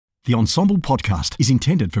The Ensombl podcast is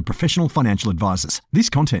intended for professional financial advisors.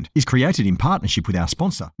 This content is created in partnership with our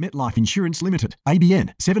sponsor, MetLife Insurance Limited,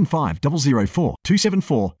 ABN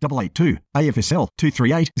 75004274 882, AFSL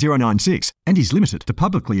 238096, and is limited to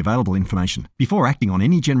publicly available information. Before acting on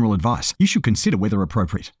any general advice, you should consider whether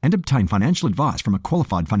appropriate and obtain financial advice from a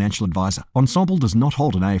qualified financial advisor. Ensombl does not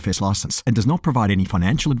hold an AFS license and does not provide any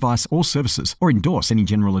financial advice or services or endorse any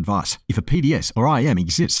general advice. If a PDS or IM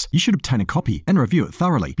exists, you should obtain a copy and review it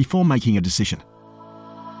thoroughly before making a decision.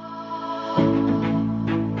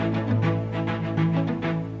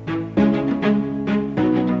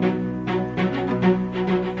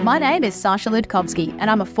 My name is Sacha and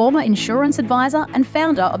I'm a former insurance advisor and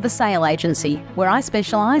founder of the Sale Agency, where I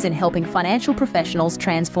specialise in helping financial professionals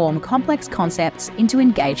transform complex concepts into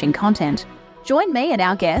engaging content. Join me and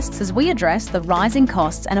our guests as we address the rising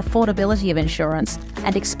costs and affordability of insurance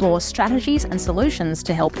and explore strategies and solutions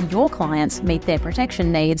to help your clients meet their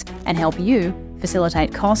protection needs and help you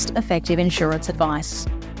facilitate cost-effective insurance advice.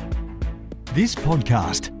 This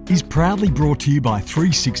podcast is proudly brought to you by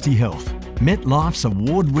 360 Health, MetLife's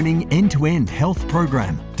award-winning end-to-end health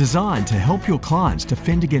program designed to help your clients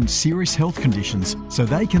defend against serious health conditions so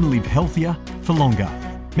they can live healthier for longer.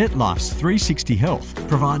 MetLife's 360 Health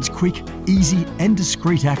provides quick, easy and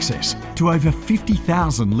discreet access to over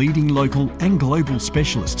 50,000 leading local and global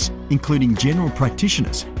specialists, including general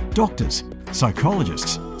practitioners, doctors,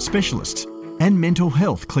 psychologists, specialists, and mental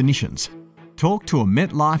health clinicians. Talk to a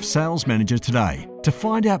MetLife sales manager today to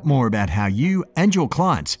find out more about how you and your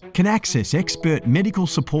clients can access expert medical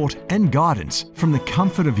support and guidance from the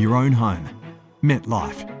comfort of your own home.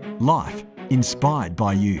 MetLife. Life inspired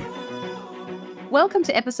by you. Welcome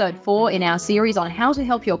to episode 4 in our series on how to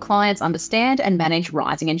help your clients understand and manage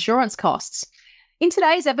rising insurance costs. In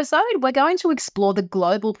today's episode, we're going to explore the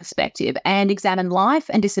global perspective and examine life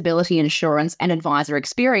and disability insurance and advisor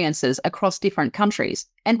experiences across different countries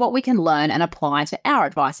and what we can learn and apply to our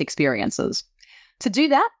advice experiences. To do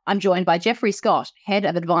that, I'm joined by Jeffrey Scott, Head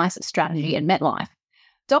of Advice Strategy at MetLife.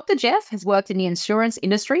 Dr. Jeff has worked in the insurance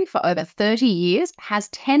industry for over 30 years, has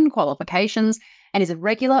 10 qualifications, and is a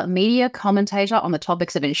regular media commentator on the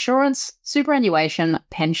topics of insurance, superannuation,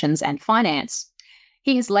 pensions, and finance.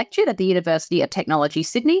 He has lectured at the University of Technology,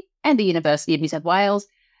 Sydney, and the University of New South Wales,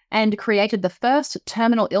 and created the first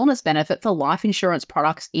terminal illness benefit for life insurance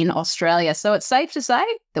products in Australia. So it's safe to say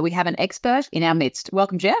that we have an expert in our midst.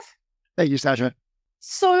 Welcome, Jeff. Thank you, Sacha.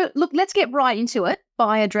 So, look, let's get right into it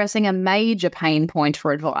by addressing a major pain point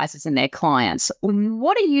for advisors and their clients.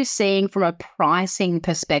 What are you seeing from a pricing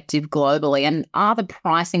perspective globally, and are the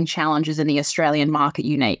pricing challenges in the Australian market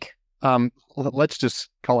unique? Let's just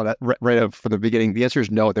call it right up from the beginning. The answer is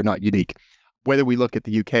no, they're not unique. Whether we look at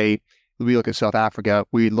the UK, we look at South Africa,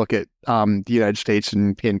 we look at the United States,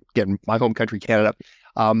 and again, my home country, Canada,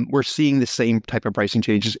 we're seeing the same type of pricing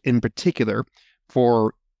changes, in particular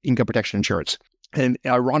for income protection insurance. And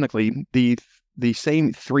ironically, the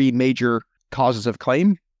same three major causes of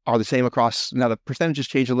claim are the same across, now the percentages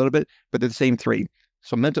change a little bit, but they're the same three.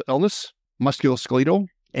 So mental illness, musculoskeletal,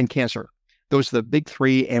 and cancer. Those are the big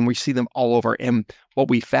three, and we see them all over. And what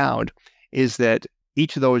we found is that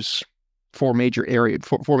each of those four major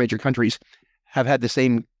countries have had the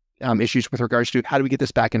same issues with regards to how do we get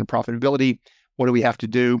this back into profitability? What do we have to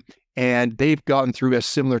do? And they've gone through a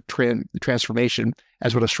similar transformation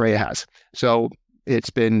as what Australia has. So it's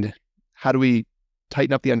been, how do we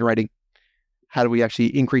tighten up the underwriting? How do we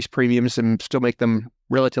actually increase premiums and still make them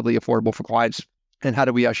relatively affordable for clients? And how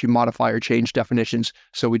do we actually modify or change definitions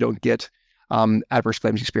so we don't get adverse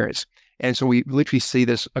claims experience? And so we literally see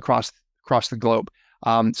this across the globe.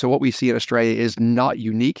 So what we see in Australia is not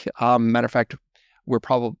unique. Matter of fact,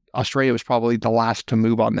 Australia was probably the last to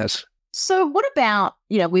move on this. So what about,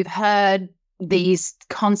 we've heard these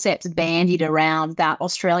concepts bandied around that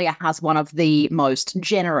Australia has one of the most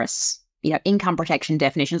generous, income protection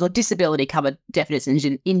definitions or disability covered definitions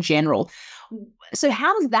in general. So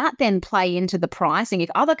how does that then play into the pricing? If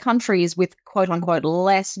other countries with quote unquote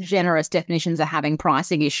less generous definitions are having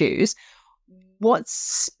pricing issues, what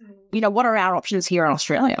are our options here in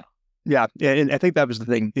Australia? Yeah, and I think that was the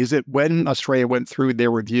thing, is that when Australia went through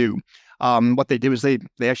their review, what they did was they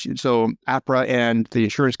actually, so APRA and the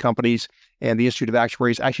insurance companies and the Institute of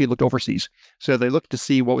Actuaries actually looked overseas. So they looked to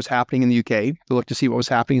see what was happening in the UK, they looked to see what was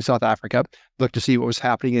happening in South Africa, looked to see what was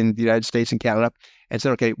happening in the United States and Canada, and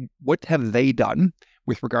said, okay, what have they done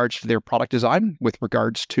with regards to their product design, with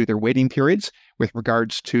regards to their waiting periods, with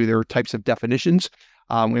regards to their types of definitions,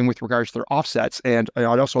 and with regards to their offsets and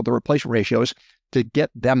also the replacement ratios to get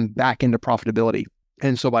them back into profitability.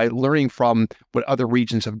 And so by learning from what other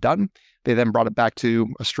regions have done, they then brought it back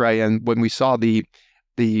to Australia. And when we saw the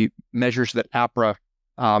the measures that APRA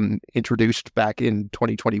introduced back in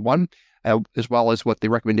 2021, as well as what the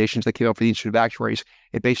recommendations that came out for the Institute of Actuaries.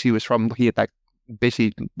 It basically was from looking at that,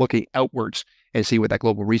 basically looking outwards and see what that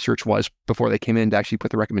global research was before they came in to actually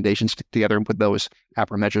put the recommendations together and put those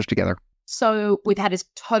APRA measures together. So we've had this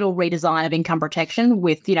total redesign of income protection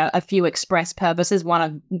with, a few express purposes,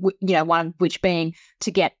 one of which being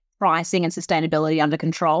to get pricing and sustainability under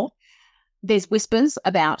control. There's whispers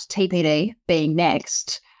about TPD being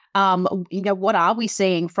next. What are we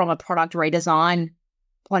seeing from a product redesign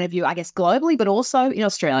point of view, I guess, globally, but also in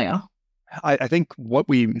Australia? I think one of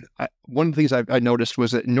the things I noticed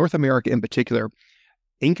was that in North America in particular,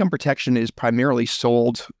 income protection is primarily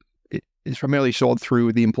sold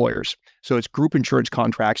through the employers. So it's group insurance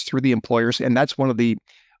contracts through the employers, and that's one of the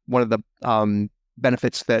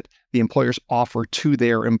benefits that the employers offer to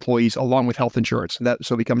their employees, along with health insurance.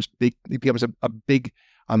 So it becomes a big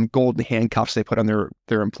golden handcuffs they put on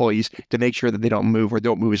their employees to make sure that they don't move or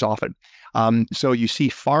don't move as often. So you see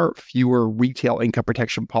far fewer retail income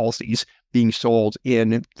protection policies being sold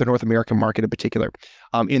in the North American market in particular.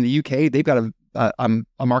 In the UK, they've got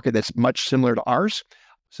a market that's much similar to ours.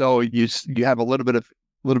 So you have a little bit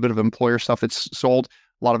of employer stuff that's sold.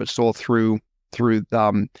 A lot of it's sold through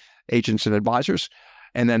agents and advisors.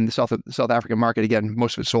 And then the South African market, again,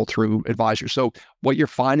 most of it's sold through advisors. So what you're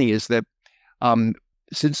finding is that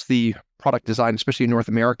since the product design, especially in North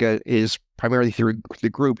America, is primarily through the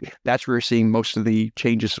group, that's where we're seeing most of the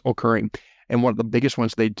changes occurring. And one of the biggest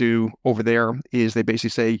ones they do over there is they basically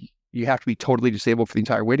say you have to be totally disabled for the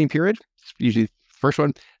entire waiting period. It's usually the first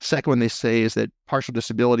one. Second one they say is that partial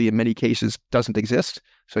disability in many cases doesn't exist.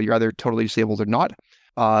 So you're either totally disabled or not.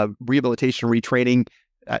 Rehabilitation, retraining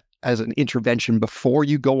as an intervention before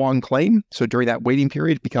you go on claim. So during that waiting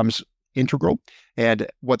period becomes integral. And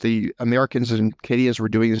what the Americans and Canadians were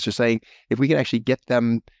doing is just saying, if we can actually get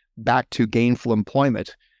them back to gainful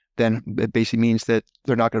employment, then it basically means that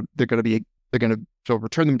they're going to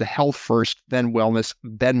return them to health first, then wellness,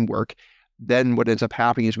 then work. Then what ends up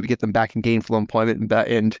happening is we get them back in gainful employment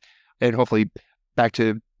and hopefully back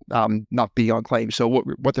to not being on claim. So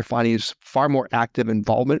what they're finding is far more active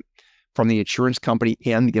involvement from the insurance company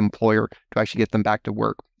and the employer to actually get them back to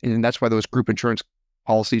work. And that's why those group insurance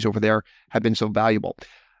policies over there have been so valuable.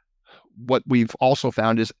 What we've also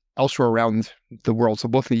found is elsewhere around the world, so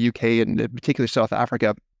both in the UK and particularly South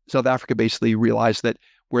Africa basically realized that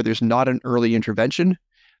where there's not an early intervention,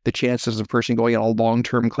 the chances of a person going on a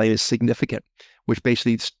long-term claim is significant, which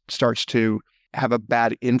basically starts to have a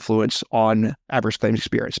bad influence on adverse claims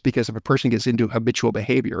experience. Because if a person gets into habitual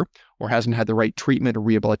behavior or hasn't had the right treatment or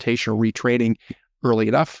rehabilitation or retraining early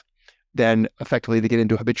enough, then effectively they get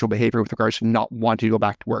into habitual behavior with regards to not wanting to go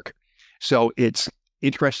back to work. So it's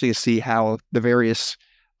interesting to see how the various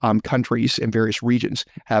countries and various regions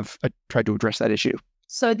have tried to address that issue.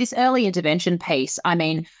 So this early intervention piece,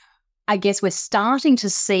 I guess we're starting to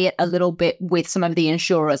see it a little bit with some of the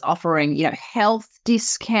insurers offering, health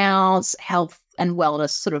discounts, health and wellness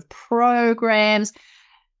sort of programs.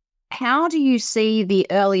 How do you see the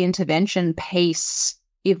early intervention piece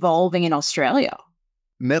evolving in Australia?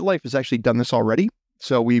 MetLife has actually done this already.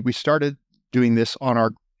 So we started doing this on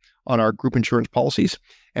our group insurance policies,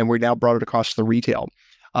 and we now brought it across to the retail.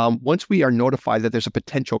 Once we are notified that there's a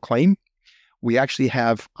potential claim, we actually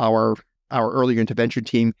have our early intervention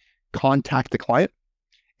team contact the client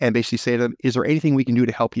and basically say to them, is there anything we can do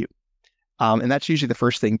to help you? And that's usually the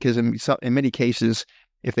first thing, because in many cases,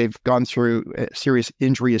 if they've gone through a serious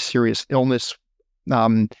injury, a serious illness,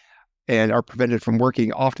 and are prevented from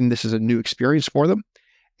working, often this is a new experience for them.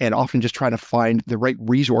 And often just trying to find the right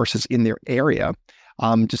resources in their area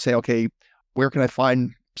to say, okay, where can I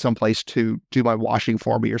find someplace to do my washing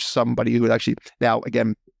for me, or somebody who would actually, now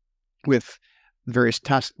again, with various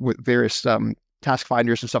task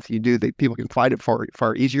finders and stuff that you do, that people can find it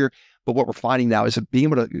far easier. But what we're finding now is that being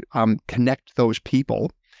able to connect those people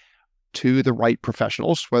to the right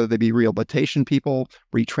professionals, whether they be rehabilitation people,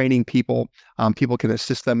 retraining people, people can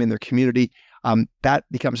assist them in their community. That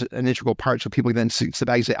becomes an integral part. So people then sit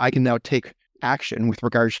back and say, I can now take action with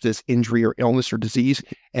regards to this injury or illness or disease,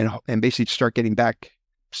 and basically start to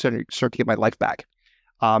get my life back.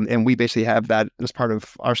 And we basically have that as part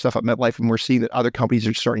of our stuff at MetLife, and we're seeing that other companies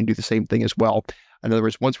are starting to do the same thing as well. In other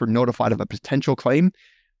words, once we're notified of a potential claim,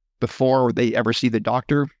 before they ever see the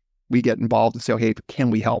doctor, we get involved and say, okay,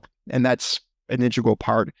 can we help? And that's an integral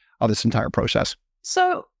part of this entire process.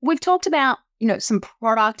 So we've talked about, some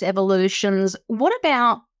product evolutions. What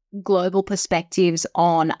about global perspectives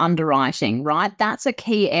on underwriting, right? That's a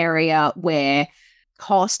key area where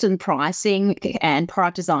cost and pricing and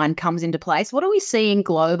product design comes into place, what are we seeing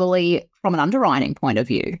globally from an underwriting point of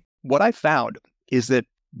view? What I found is that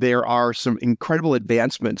there are some incredible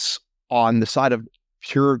advancements on the side of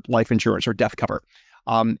pure life insurance or death cover.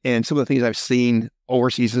 And some of the things I've seen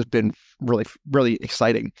overseas has been really, really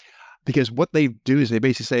exciting, because what they do is they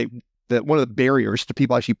basically say that one of the barriers to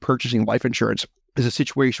people actually purchasing life insurance is a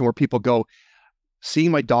situation where people go, seeing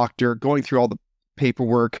my doctor, going through all the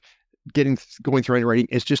paperwork, going through underwriting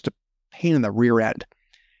is just a pain in the rear end.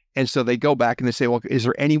 And so they go back and they say, well, is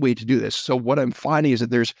there any way to do this? So what I'm finding is that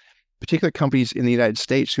there's particular companies in the United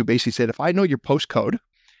States who basically said, if I know your postcode,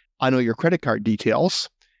 I know your credit card details,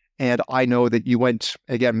 and I know that you went,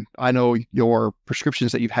 again, I know your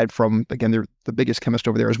prescriptions that you've had from, again, the biggest chemist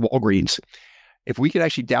over there is Walgreens. If we can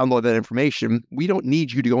actually download that information, we don't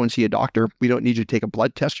need you to go and see a doctor. We don't need you to take a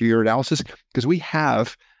blood test or urinalysis, because we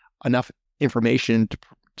have enough information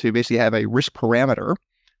to basically have a risk parameter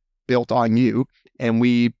built on you, and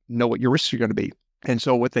we know what your risks are going to be. And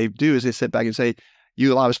so what they do is they sit back and say,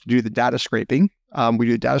 you allow us to do the data scraping. We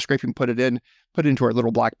do data scraping, put it into our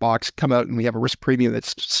little black box, come out, and we have a risk premium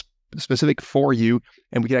that's specific for you,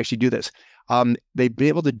 and we can actually do this. They've been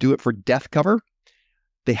able to do it for death cover.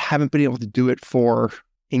 They haven't been able to do it for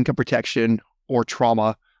income protection or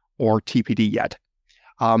trauma or TPD yet.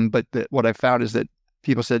 But what I found is that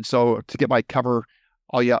people said, so to get my cover,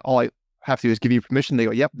 all I have to do is give you permission. They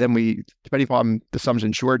go, yep. Then we, depending upon the sums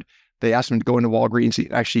insured, they ask them to go into Walgreens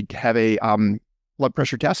and actually have a blood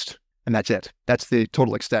pressure test, and that's it. That's the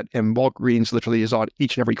total extent. And Walgreens literally is on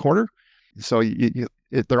each and every corner. So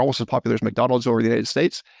they're almost as popular as McDonald's over the United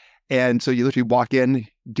States. And so you literally walk in,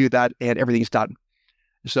 do that, and everything's done.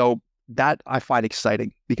 So that I find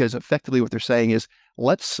exciting, because effectively what they're saying is,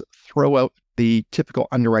 let's throw out the typical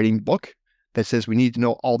underwriting book that says we need to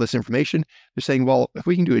know all this information. They're saying, well, if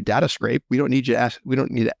we can do a data scrape, we don't need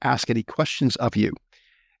to ask any questions of you.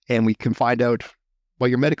 And we can find out what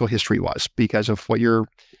your medical history was because of what your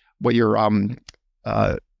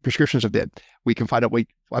prescriptions have been. We can find out what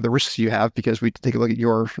other risks you have because we take a look at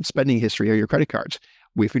your spending history or your credit cards.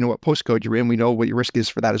 If we know what postcode you're in, we know what your risk is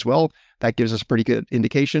for that as well. That gives us a pretty good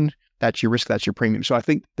indication. That's your risk, that's your premium. So I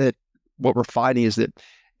think that what we're finding is that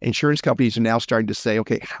insurance companies are now starting to say,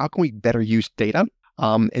 okay, how can we better use data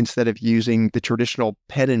instead of using the traditional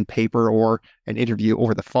pen and paper or an interview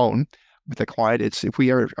over the phone with the client? It's if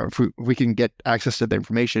we can get access to the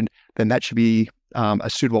information, then that should be a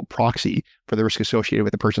suitable proxy for the risk associated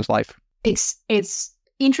with a person's life. It's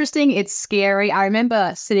interesting. It's scary. I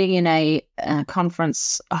remember sitting in a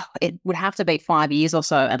conference, it would have to be 5 years or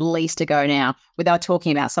so at least ago now, where they were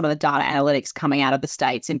talking about some of the data analytics coming out of the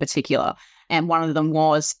States in particular. And one of them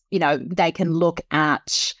was, they can look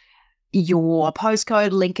at your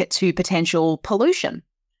postcode, link it to potential pollution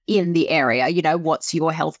in the area. What's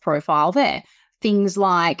your health profile there? Things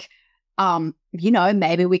like,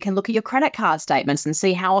 maybe we can look at your credit card statements and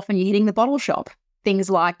see how often you're hitting the bottle shop.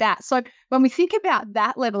 Things like that. So when we think about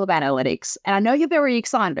that level of analytics, and I know you're very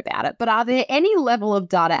excited about it, but are there any level of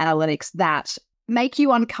data analytics that make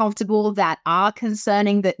you uncomfortable, that are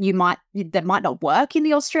concerning, that might not work in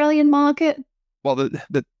the Australian market? Well,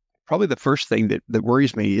 probably the first thing that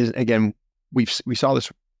worries me is, again, we saw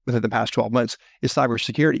this within the past 12 months, is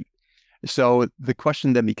cybersecurity. So the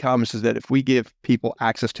question then becomes is that if we give people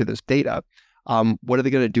access to this data, what are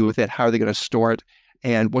they going to do with it? How are they going to store it?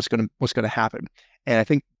 And what's going to happen? And I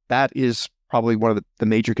think that is probably one of the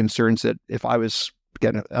major concerns, that if I was,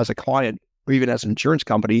 again, as a client or even as an insurance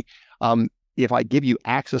company, if I give you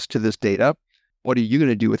access to this data, what are you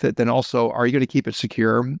going to do with it? Then also, are you going to keep it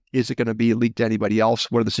secure? Is it going to be leaked to anybody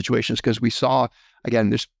else? What are the situations? Because we saw, again,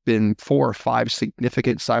 there's been 4 or 5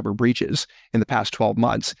 significant cyber breaches in the past 12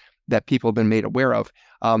 months that people have been made aware of.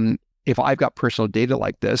 If I've got personal data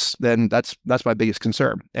like this, then that's my biggest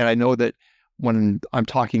concern. And I know that when I'm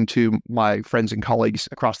talking to my friends and colleagues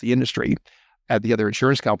across the industry at the other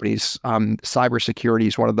insurance companies, cybersecurity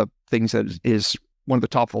is one of the things that is one of the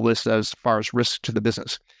top of the list as far as risk to the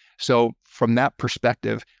business. So from that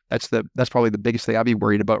perspective, that's probably the biggest thing I'd be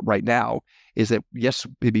worried about right now, is that, yes,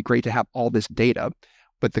 it'd be great to have all this data,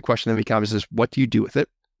 but the question then becomes is, what do you do with it?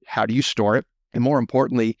 How do you store it? And more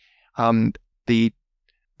importantly, the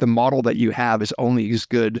model that you have is only as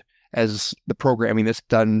good as the programming that's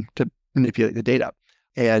done to manipulate the data.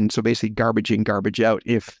 And so basically garbage in, garbage out,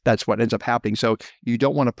 if that's what ends up happening. So you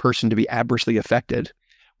don't want a person to be adversely affected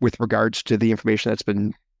with regards to the information that's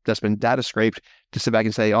been data scraped, to sit back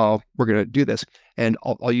and say, oh, we're going to do this. And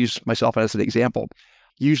I'll use myself as an example.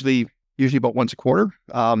 Usually about once a quarter,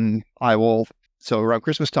 so around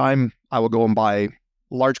Christmas time, I will go and buy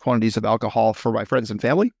large quantities of alcohol for my friends and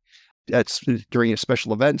family. That's during a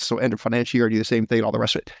special event. So end of financial year, I do the same thing, all the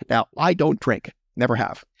rest of it. Now, I don't drink, never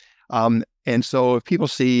have. And so if people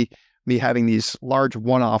see me having these large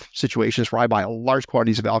one-off situations where I buy large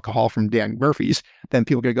quantities of alcohol from Dan Murphy's, then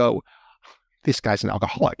people are going to go, this guy's an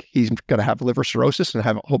alcoholic. He's going to have liver cirrhosis and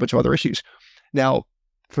have a whole bunch of other issues. Now,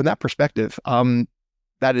 from that perspective,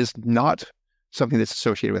 that is not something that's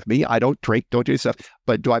associated with me. I don't drink, don't do this stuff,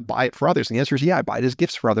 but do I buy it for others? And the answer is, yeah, I buy it as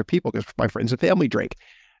gifts for other people because my friends and family drink.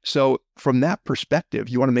 So from that perspective,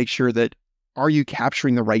 you want to make sure that, are you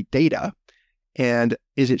capturing the right data? And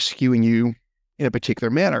is it skewing you in a particular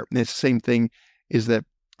manner? And it's the same thing is that,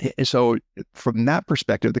 so from that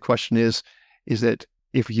perspective, the question is that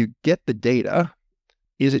if you get the data,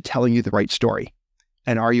 is it telling you the right story?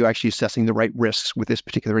 And are you actually assessing the right risks with this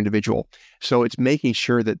particular individual? So it's making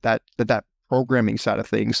sure that programming side of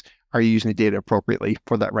things, are you using the data appropriately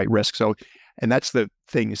for that right risk? So, and that's the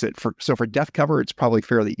thing is that for death cover, it's probably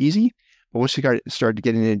fairly easy. But once you start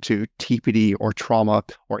getting into TPD or trauma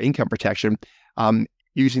or income protection,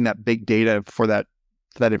 using that big data for that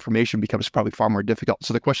information becomes probably far more difficult.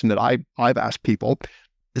 So the question that I've asked people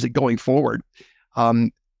is, it going forward,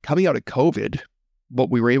 coming out of COVID, what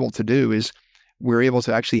we were able to do is we were able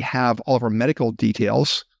to actually have all of our medical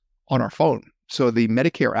details on our phone. So the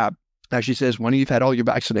Medicare app actually says when you've had all your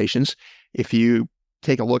vaccinations. If you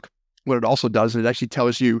take a look, what it also does, it actually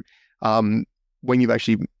tells you when you've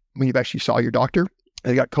actually saw your doctor.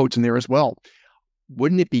 And they got codes in there as well.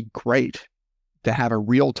 Wouldn't it be great to have a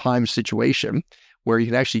real-time situation where you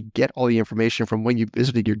can actually get all the information from when you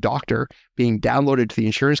visited your doctor being downloaded to the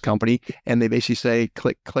insurance company, and they basically say,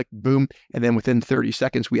 click, click, boom, and then within 30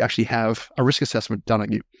 seconds, we actually have a risk assessment done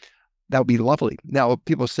on you. That would be lovely. Now,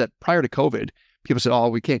 people said prior to COVID, people said, oh,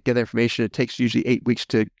 we can't get that information. It takes usually 8 weeks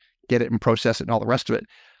to get it and process it and all the rest of it.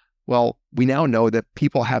 Well, we now know that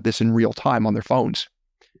people have this in real time on their phones.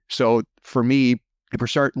 So for me, if we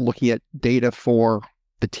start looking at data for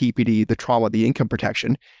the TPD, the trauma, the income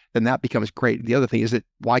protection, then that becomes great. The other thing is that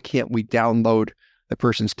why can't we download the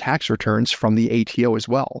person's tax returns from the ATO as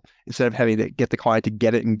well, instead of having to get the client to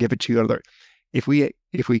get it and give it to you? If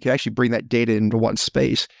we can actually bring that data into one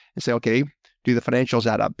space and say, okay, do the financials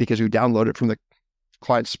add up because we download it from the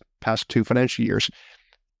client's past 2 financial years?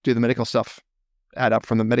 Do the medical stuff add up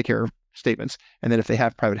from the Medicare statements? And then if they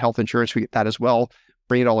have private health insurance, we get that as well.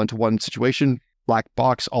 Bring it all into one situation, black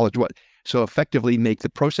box, all into what. So effectively make the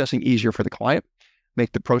processing easier for the client,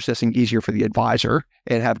 make the processing easier for the advisor,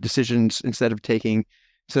 and have decisions instead of taking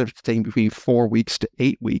between 4 weeks to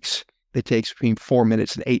 8 weeks, it takes between 4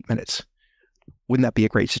 minutes and 8 minutes. Wouldn't that be a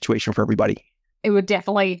great situation for everybody? It would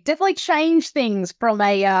definitely change things from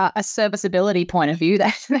a serviceability point of view.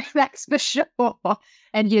 That's for sure.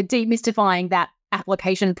 And you're demystifying that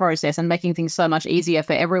application process and making things so much easier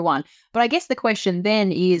for everyone. But I guess the question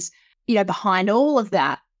then is, behind all of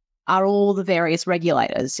that are all the various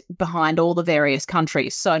regulators behind all the various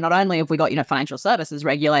countries. So not only have we got, financial services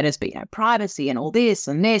regulators, but, privacy and all this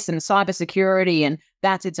and cybersecurity, and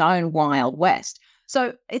that's its own wild west.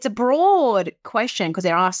 So it's a broad question because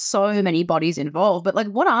there are so many bodies involved. But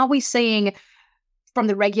what are we seeing from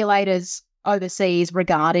the regulators overseas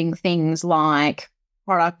regarding things like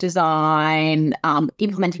product design,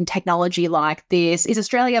 implementing technology like this? Is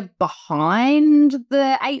Australia behind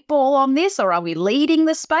the 8 ball on this, or are we leading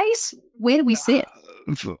the space? Where do we sit?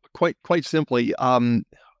 Quite simply, how do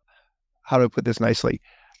I put this nicely?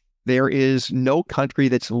 There is no country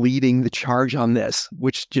that's leading the charge on this,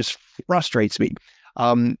 which just frustrates me.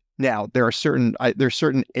 Now, there are certain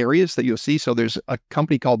areas that you'll see. So there's a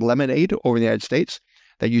company called Lemonade over in the United States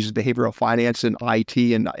that uses behavioral finance and IT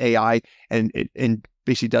and AI and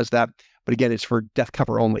basically does that. But again, it's for death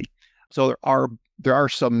cover only. So there are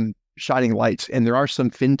some shining lights, and there are some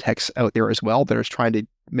fintechs out there as well that are trying to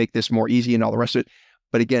make this more easy and all the rest of it.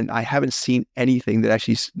 But again, I haven't seen anything that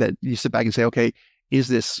you sit back and say, okay, is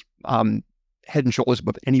this head and shoulders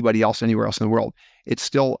above anybody else anywhere else in the world? It's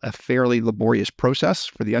still a fairly laborious process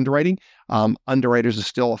for the underwriting. Underwriters is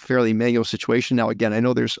still a fairly manual situation. Now, again, I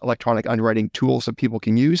know there's electronic underwriting tools that people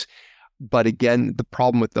can use, but again, the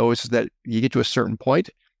problem with those is that you get to a certain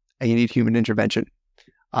point and you need human intervention.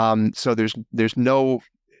 So there's no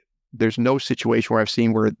situation where I've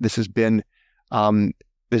seen where this has been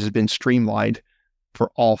streamlined for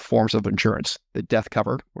all forms of insurance: the death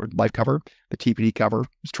cover or life cover, the TPD cover,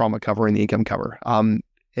 trauma cover, and the income cover.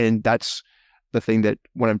 And that's the thing that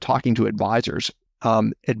when I'm talking to advisors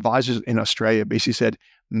in Australia basically said,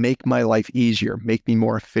 make my life easier, make me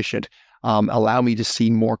more efficient, allow me to see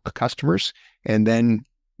more customers, and then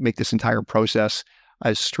make this entire process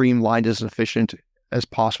as streamlined, as efficient as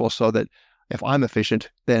possible, so that if I'm efficient,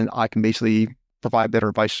 then I can basically provide better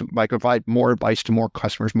advice. I provide more advice to more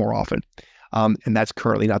customers more often. And that's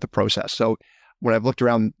currently not the process. So when I've looked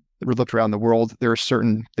around the world, there are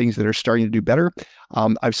certain things that are starting to do better.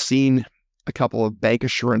 I've seen a couple of bank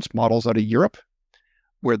assurance models out of Europe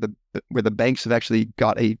where the banks have actually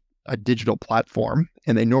got a digital platform,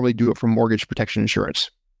 and they normally do it for mortgage protection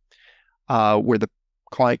insurance, where the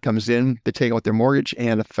client comes in, they take out their mortgage,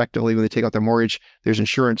 and effectively when they take out their mortgage, there's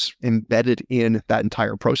insurance embedded in that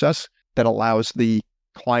entire process that allows the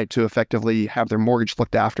client to effectively have their mortgage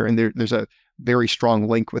looked after. And there's a very strong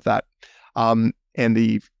link with that. And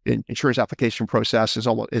the insurance application process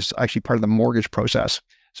is actually part of the mortgage process.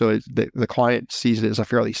 So the client sees it as a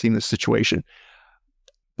fairly seamless situation.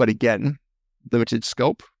 But again, limited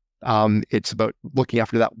scope. It's about looking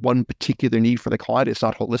after that one particular need for the client. It's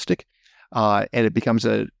not holistic. And it becomes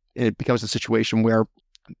a situation where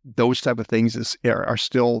those type of things are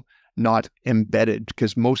still not embedded,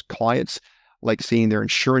 because most clients like seeing their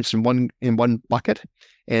insurance in one bucket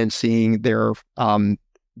and seeing their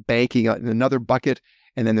banking in another bucket,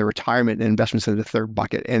 and then their retirement and investments in the third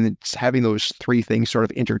bucket. And it's having those three things sort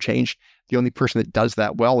of interchange. The only person that does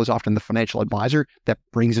that well is often the financial advisor that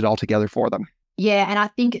brings it all together for them. Yeah, and I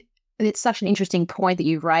think it's such an interesting point that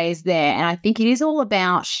you've raised there. And I think it is all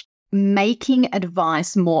about making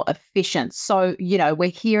advice more efficient. So, we're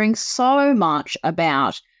hearing so much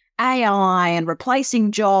about AI and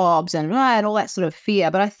replacing jobs and all that sort of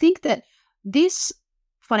fear. But I think that this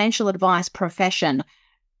financial advice profession,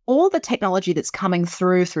 all the technology that's coming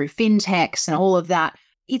through fintechs and all of that,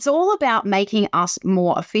 it's all about making us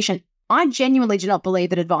more efficient. I genuinely do not believe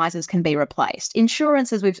that advisors can be replaced.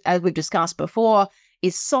 Insurance, as we've discussed before,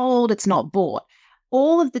 is sold, it's not bought.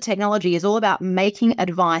 All of the technology is all about making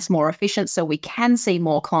advice more efficient so we can see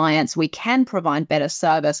more clients, we can provide better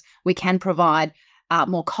service, we can provide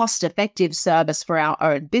more cost-effective service for our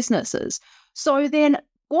own businesses. So then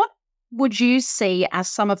what would you see as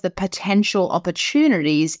some of the potential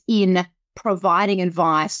opportunities in providing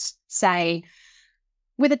advice, say,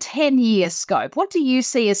 with a 10-year scope? What do you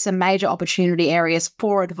see as some major opportunity areas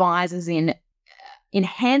for advisors in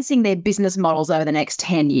enhancing their business models over the next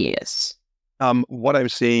 10 years? What I'm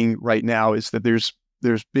seeing right now is that there's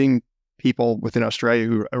being people within Australia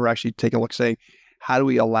who are actually taking a look, saying, how do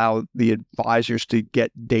we allow the advisors to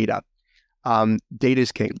get data? Data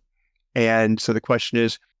is king. And so the question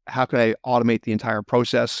is, how can I automate the entire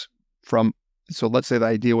process so let's say that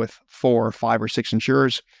I deal with 4 or 5 or 6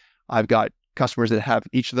 insurers. I've got customers that have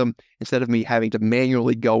each of them. Instead of me having to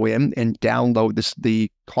manually go in and download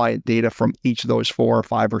the client data from each of those 4 or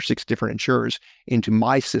 5 or 6 different insurers into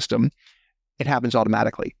my system, it happens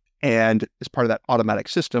automatically. And as part of that automatic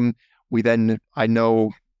system, I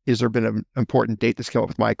know, has there been an important date that's come up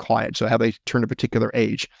with my client? So have they turned a particular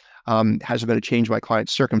age? Has there been a change in my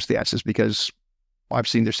client's circumstances because I've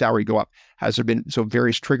seen their salary go up? Has there been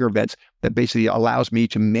various trigger events that basically allows me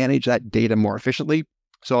to manage that data more efficiently?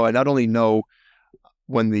 So I not only know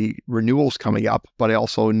when the renewal's coming up, but I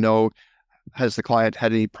also know, has the client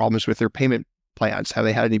had any problems with their payment plans? Have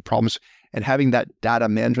they had any problems? And having that data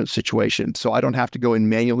management situation, so I don't have to go in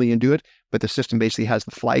manually and do it, but the system basically has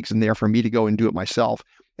the flags in there for me to go and do it myself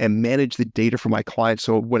and manage the data for my client.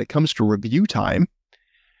 So when it comes to review time,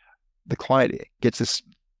 the client gets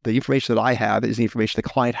the information that I have is the information the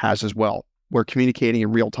client has as well. We're communicating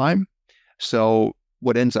in real time. So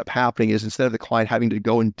what ends up happening is, instead of the client having to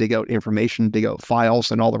go and dig out information, dig out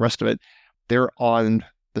files and all the rest of it, they're on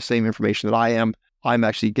the same information that I am. I'm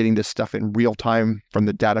actually getting this stuff in real time from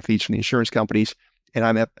the data feeds from the insurance companies, and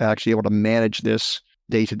I'm actually able to manage this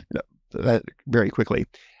data very quickly.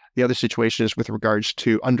 The other situation is with regards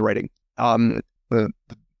to underwriting. The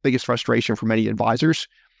biggest frustration for many advisors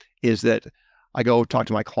is that I go talk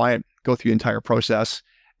to my client, go through the entire process,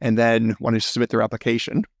 and then when I submit their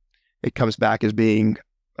application, it comes back as being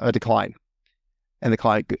a decline. And the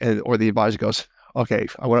client or the advisor goes, okay,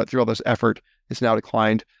 I went through all this effort, it's now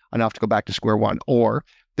declined, I now have to go back to square one. Or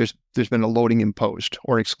there's been a loading imposed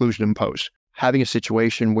or an exclusion imposed. Having a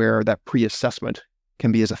situation where that pre-assessment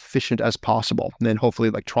can be as efficient as possible, and then hopefully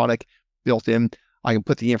electronic, built in, I can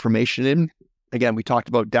put the information in. Again, we talked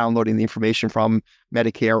about downloading the information from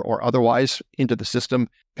Medicare or otherwise into the system,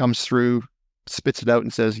 comes through, spits it out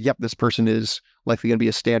and says, yep, this person is likely going to be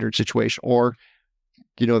a standard situation, or,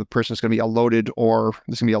 the person is going to be a loaded, or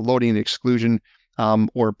there's going to be a loading and exclusion,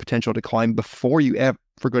 or potential decline before you ever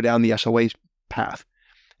go down the SOA path.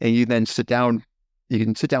 And you then sit down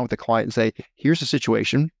with the client and say, here's the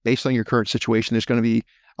situation. Based on your current situation, there's going to be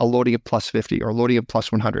a loading of plus 50 or loading of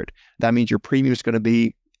plus 100. That means your premium is going to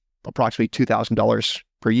be approximately $2,000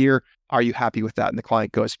 per year. Are you happy with that? And the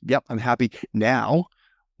client goes, yep, I'm happy. Now,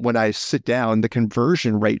 when I sit down, the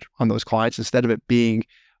conversion rate on those clients, instead of it being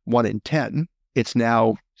 1 in 10, it's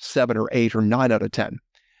now 7 or 8 or 9 out of 10,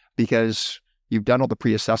 because you've done all the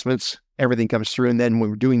pre-assessments, everything comes through. And then when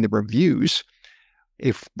we're doing the reviews,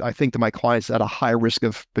 if I think that my client's at a high risk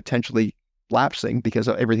of potentially lapsing because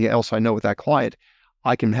of everything else I know with that client,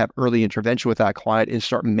 I can have early intervention with that client and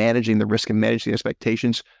start managing the risk and managing the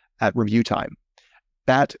expectations at review time.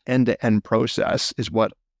 That end-to-end process is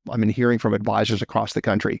what I've been hearing from advisors across the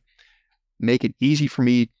country. Make it easy for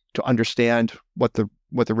me to understand what the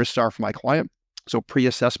risks are for my client. So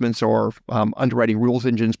pre-assessments or underwriting rules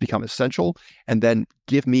engines become essential, and then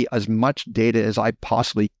give me as much data as I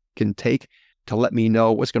possibly can take to let me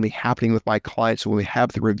know what's going to be happening with my client. So when we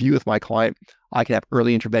have the review with my client, I can have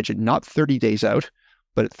early intervention, not 30 days out,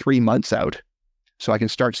 but at 3 months out. So I can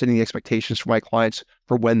start setting the expectations for my clients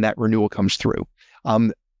for when that renewal comes through.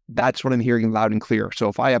 That's what I'm hearing loud and clear. So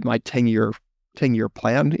if I have my 10-year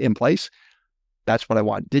plan in place, that's what I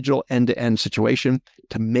want. Digital end-to-end situation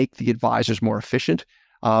to make the advisors more efficient,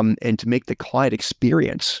 and to make the client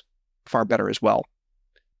experience far better as well.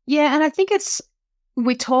 Yeah, and I think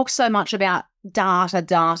we talk so much about data,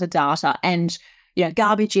 and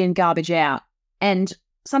garbage in, garbage out. And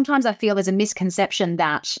sometimes I feel there's a misconception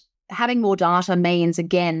that having more data means,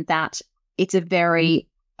 again, that it's a very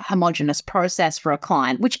homogenous process for a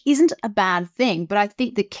client, which isn't a bad thing. But I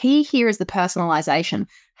think the key here is the personalization,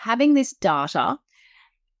 having this data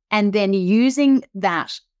and then using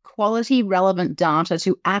that quality relevant data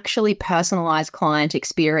to actually personalize client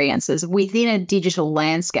experiences within a digital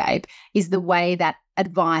landscape is the way that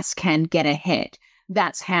advice can get ahead.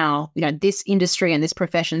 That's how, this industry and this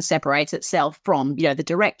profession separates itself from, the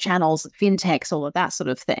direct channels, fintechs, all of that sort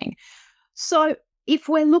of thing. So if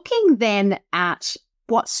we're looking then at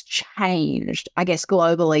what's changed, I guess,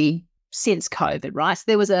 globally since COVID, right? So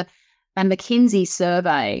there was a McKinsey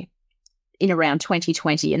survey in around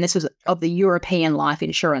 2020, and this was of the European life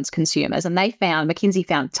insurance consumers. And McKinsey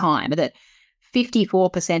found time that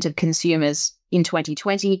 54% of consumers in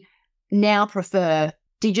 2020 now prefer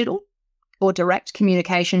digital or direct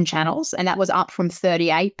communication channels, and that was up from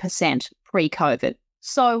 38% pre-COVID.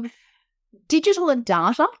 So digital and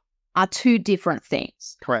data are two different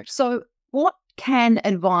things. Correct. So what can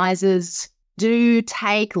advisors do,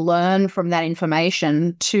 learn from that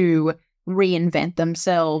information to reinvent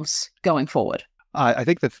themselves going forward? I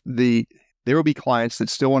think that there will be clients that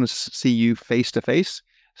still want to see you face to face,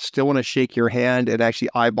 still want to shake your hand and actually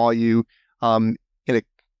eyeball you in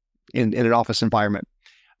an office environment.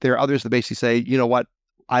 There are others that basically say, you know what,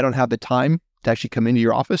 I don't have the time to actually come into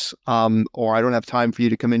your office, or I don't have time for you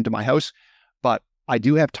to come into my house, but I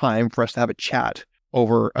do have time for us to have a chat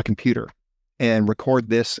over a computer and record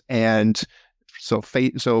this. And so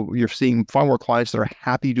you're seeing far more clients that are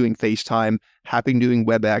happy doing FaceTime, happy doing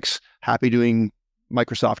WebEx, happy doing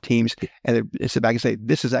Microsoft Teams, and they sit back and say,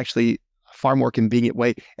 this is actually a far more convenient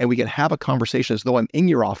way. And we can have a conversation as though I'm in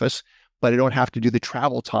your office, but I don't have to do the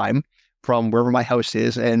travel time from wherever my house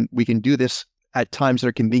is. And we can do this at times that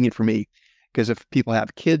are convenient for me. Because if people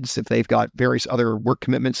have kids, if they've got various other work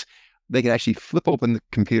commitments, they can actually flip open the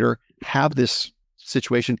computer, have this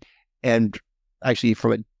situation, and actually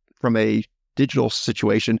from a digital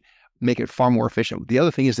situation, make it far more efficient. The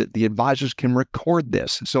other thing is that the advisors can record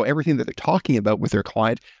this. So everything that they're talking about with their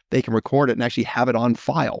client, they can record it and actually have it on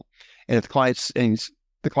file. And if the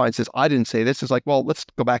client says, I didn't say this, it's like, well, let's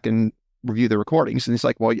go back and review the recordings. And it's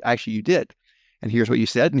like, well, actually you did. And here's what you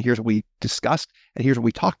said, and here's what we discussed, and here's what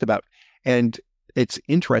we talked about. And it's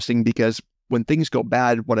interesting because when things go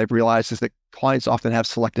bad, what I've realized is that clients often have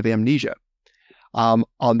selective amnesia.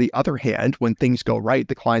 On the other hand, when things go right,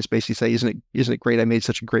 the clients basically say, isn't it great? I made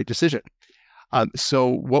such a great decision. So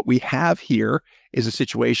what we have here is a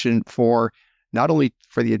situation for not only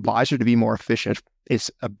for the advisor to be more efficient,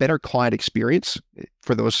 it's a better client experience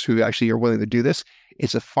for those who actually are willing to do this.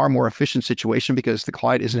 It's a far more efficient situation because the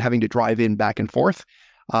client isn't having to drive in back and forth.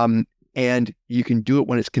 And you can do it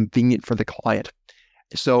when it's convenient for the client.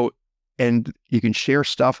 So, and you can share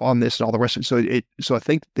stuff on this and all the rest of it. So I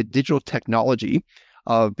think the digital technology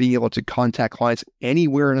of being able to contact clients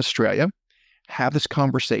anywhere in Australia, have this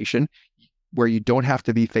conversation where you don't have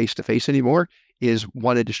to be face-to-face anymore is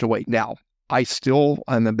one additional way. Now,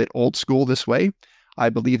 I'm a bit old school this way. I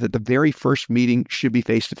believe that the very first meeting should be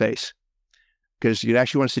face-to-face because you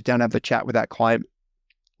actually want to sit down and have a chat with that client.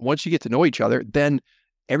 Once you get to know each other, then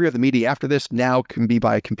every other meeting after this now can be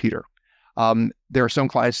by a computer. There are some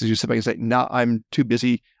clients who sit back and say, no, I'm too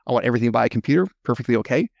busy. I want everything by a computer. Perfectly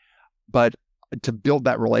okay. But to build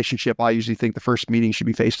that relationship, I usually think the first meeting should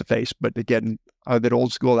be face-to-face. But again, I'm a bit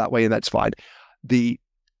old school that way, and that's fine. The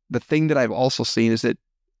thing that I've also seen is that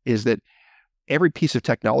is that every piece of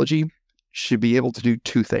technology should be able to do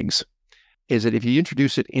two things. Is that if you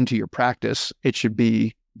introduce it into your practice, it should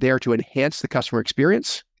be there to enhance the customer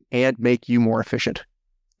experience and make you more efficient.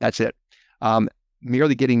 That's it.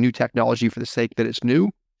 Merely getting new technology for the sake that it's new,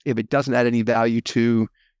 if it doesn't add any value to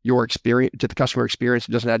your experience, to the customer experience,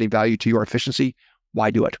 it doesn't add any value to your efficiency,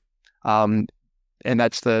 why do it? And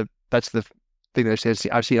that's the thing that I say.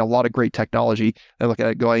 I've seen a lot of great technology and look at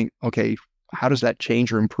it going, okay, how does that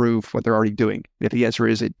change or improve what they're already doing? If the answer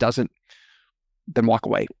is it doesn't, then walk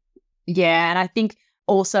away. Yeah, and I think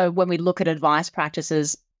also when we look at advice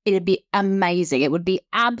practices, it'd be amazing. It would be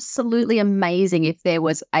absolutely amazing if there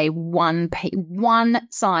was a one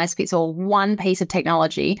size fits all, one piece of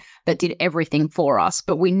technology that did everything for us.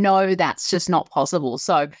 But we know that's just not possible.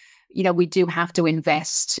 So, we do have to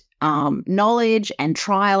invest knowledge and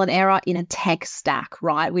trial and error in a tech stack,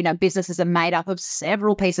 right? We know businesses are made up of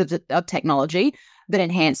several pieces of technology that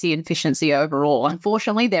enhance the efficiency overall.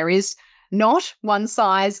 Unfortunately, there is not one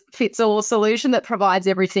size fits all solution that provides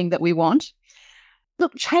everything that we want.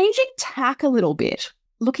 Look, changing tack a little bit,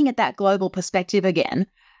 looking at that global perspective again,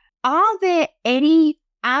 are there any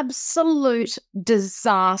absolute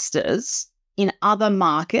disasters in other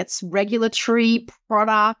markets, regulatory,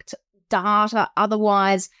 product, data,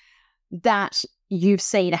 otherwise, that you've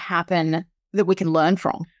seen happen that we can learn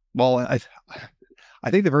from? Well, I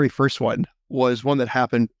think the very first one was one that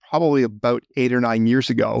happened probably about 8 or 9 years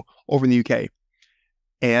ago over in the UK.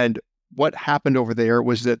 And what happened over there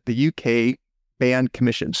was that the UK banned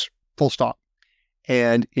commissions, full stop,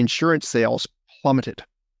 and insurance sales plummeted.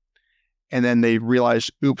 And then they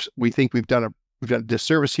realized, oops, we think we've done a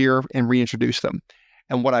disservice here, and reintroduced them.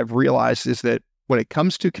 And what I've realized is that when it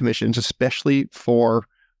comes to commissions, especially for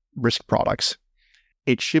risk products,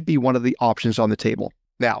 it should be one of the options on the table.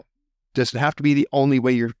 Now, does it have to be the only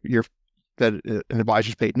way that an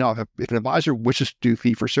advisor's paid? No, if an advisor wishes to do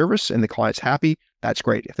fee for service and the client's happy, that's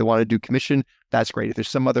great. If they want to do commission, that's great. If there's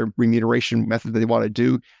some other remuneration method that they want to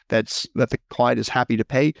do that the client is happy to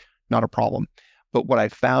pay, not a problem. But what I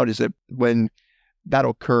found is that when that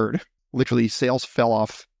occurred, literally sales fell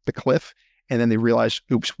off the cliff, and then they realized,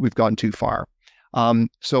 oops, we've gone too far.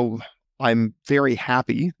 So I'm very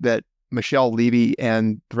happy that Michelle Levy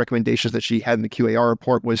and the recommendations that she had in the QAR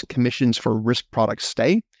report was commissions for risk products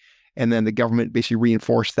stay. And then the government basically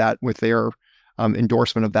reinforced that with their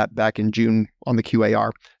endorsement of that back in June on the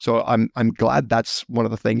QAR. So I'm glad that's one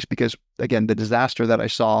of the things, because again, the disaster that I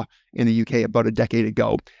saw in the UK about a decade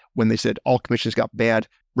ago, when they said all commissions got banned,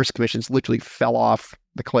 risk commissions literally fell off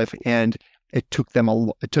the cliff, and it took them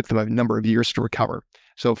a number of years to recover.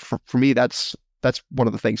 So for me, that's one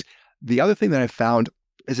of the things. The other thing that I found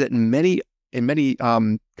is that in many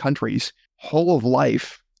countries, whole of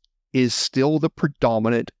life is still the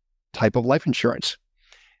predominant type of life insurance.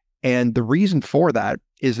 And the reason for that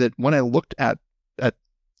is that when I looked at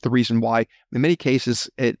the reason why, in many cases,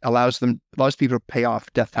 it allows people to pay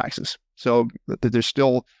off death taxes. So there's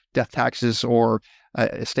still death taxes or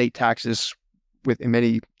estate taxes in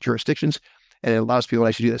many jurisdictions, and it allows people to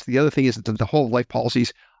actually do this. The other thing is that the whole of life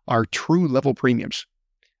policies are true level premiums.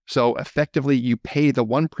 So effectively, you pay the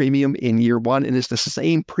one premium in year one, and it's the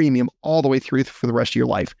same premium all the way through for the rest of your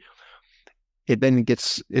life. It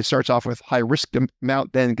starts off with high risk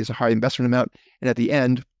amount, then gets a high investment amount, and at the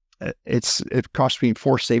end, it costs between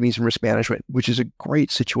forced savings and risk management, which is a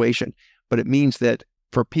great situation. But it means that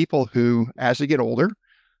for people who, as they get older,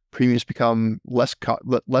 premiums become less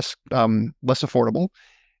affordable,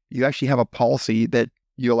 you actually have a policy that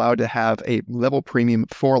you allow to have a level premium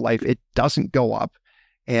for life. It doesn't go up,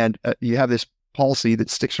 and you have this policy that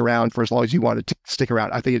sticks around for as long as you want it to stick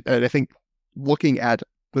around. I think looking at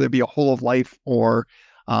whether it be a whole of life or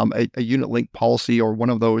a unit link policy or one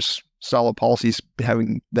of those solid policies,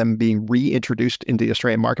 having them being reintroduced into the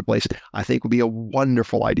Australian marketplace, I think would be a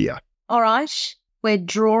wonderful idea. All right, we're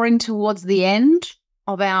drawing towards the end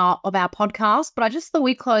of our podcast, but I just thought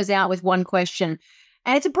we'd close out with one question.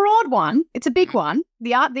 And it's a broad one. It's a big one.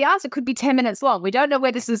 The answer could be 10 minutes long. We don't know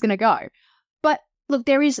where this is going to go. But look,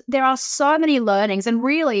 there are so many learnings. And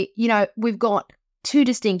really, we've got two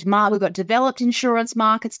distinct markets. We've got developed insurance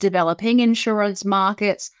markets, developing insurance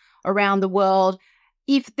markets around the world.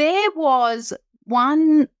 If there was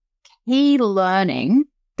one key learning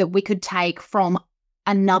that we could take from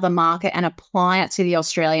another market and apply it to the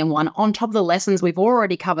Australian one, on top of the lessons we've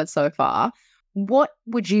already covered so far, what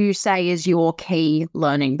would you say is your key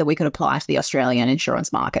learning that we could apply to the Australian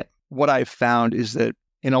insurance market? What I've found is that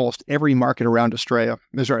in almost every market around Australia,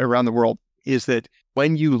 around the world, is that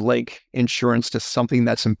when you link insurance to something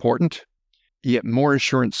that's important, you get more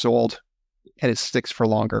insurance sold and it sticks for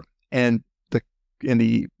longer. And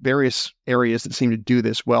the various areas that seem to do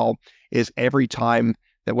this well is every time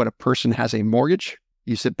that when a person has a mortgage,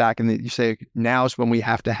 you sit back and you say, now's when we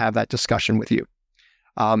have to have that discussion with you.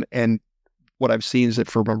 And what I've seen is that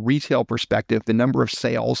from a retail perspective, the number of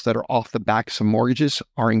sales that are off the backs of mortgages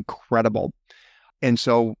are incredible. And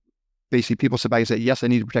so basically people sit back and say, yes, I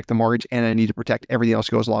need to protect the mortgage and I need to protect everything else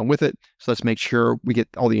that goes along with it. So let's make sure we get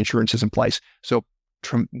all the insurances in place. So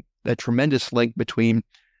a tremendous link between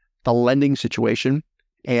the lending situation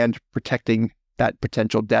and protecting that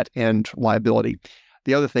potential debt and liability.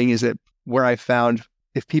 The other thing is that where I found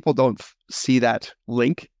if people don't see that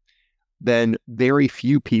link, then very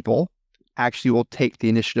few people actually will take the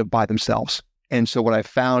initiative by themselves. And so what I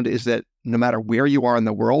found is that no matter where you are in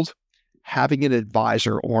the world, having an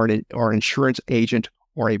advisor or an insurance agent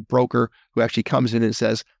or a broker who actually comes in and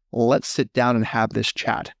says, let's sit down and have this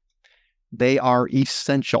chat, they are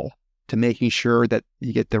essential to making sure that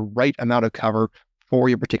you get the right amount of cover for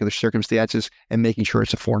your particular circumstances and making sure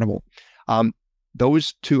it's affordable.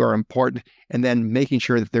 Those two are important. And then making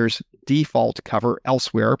sure that there's default cover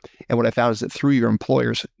elsewhere. And what I found is that through your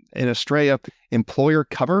employers, in Australia, employer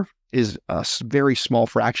cover is a very small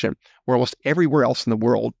fraction, where almost everywhere else in the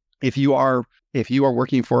world, if you are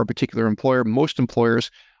working for a particular employer, most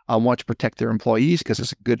employers want to protect their employees because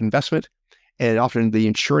it's a good investment. And often the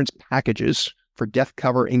insurance packages for death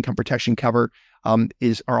cover, income protection cover, and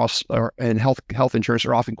health insurance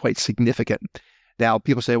are often quite significant. Now,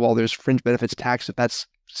 people say, well, there's fringe benefits tax if that's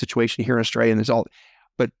the situation here in Australia, and there's all.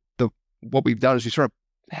 But what we've done is we sort of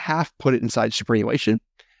half put it inside superannuation.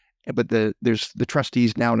 But the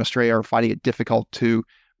trustees now in Australia are finding it difficult to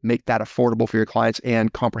make that affordable for your clients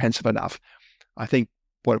and comprehensive enough. I think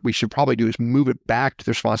what we should probably do is move it back to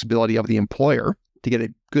the responsibility of the employer to get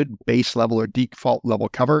a good base level or default level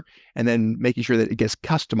cover, and then making sure that it gets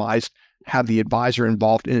customized, have the advisor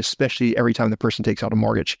involved, and especially every time the person takes out a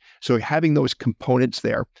mortgage. So having those components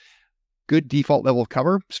there, good default level of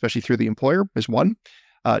cover, especially through the employer, is one.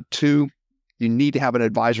 Two, you need to have an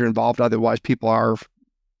advisor involved. Otherwise,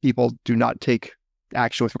 people do not take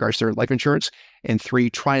action with regards to their life insurance. And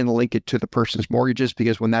three, try and link it to the person's mortgages,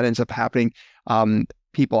 because when that ends up happening,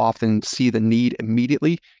 people often see the need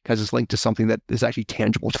immediately because it's linked to something that is actually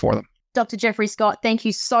tangible for them. Dr. Jeffrey Scott, thank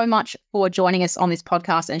you so much for joining us on this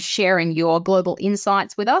podcast and sharing your global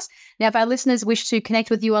insights with us. Now, if our listeners wish to connect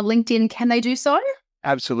with you on LinkedIn, can they do so?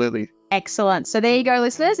 Absolutely. Excellent. So there you go,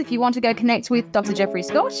 listeners. If you want to go connect with Dr. Jeffrey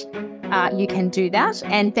Scott, you can do that.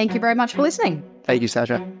 And thank you very much for listening. Thank you,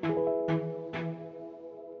 Sacha.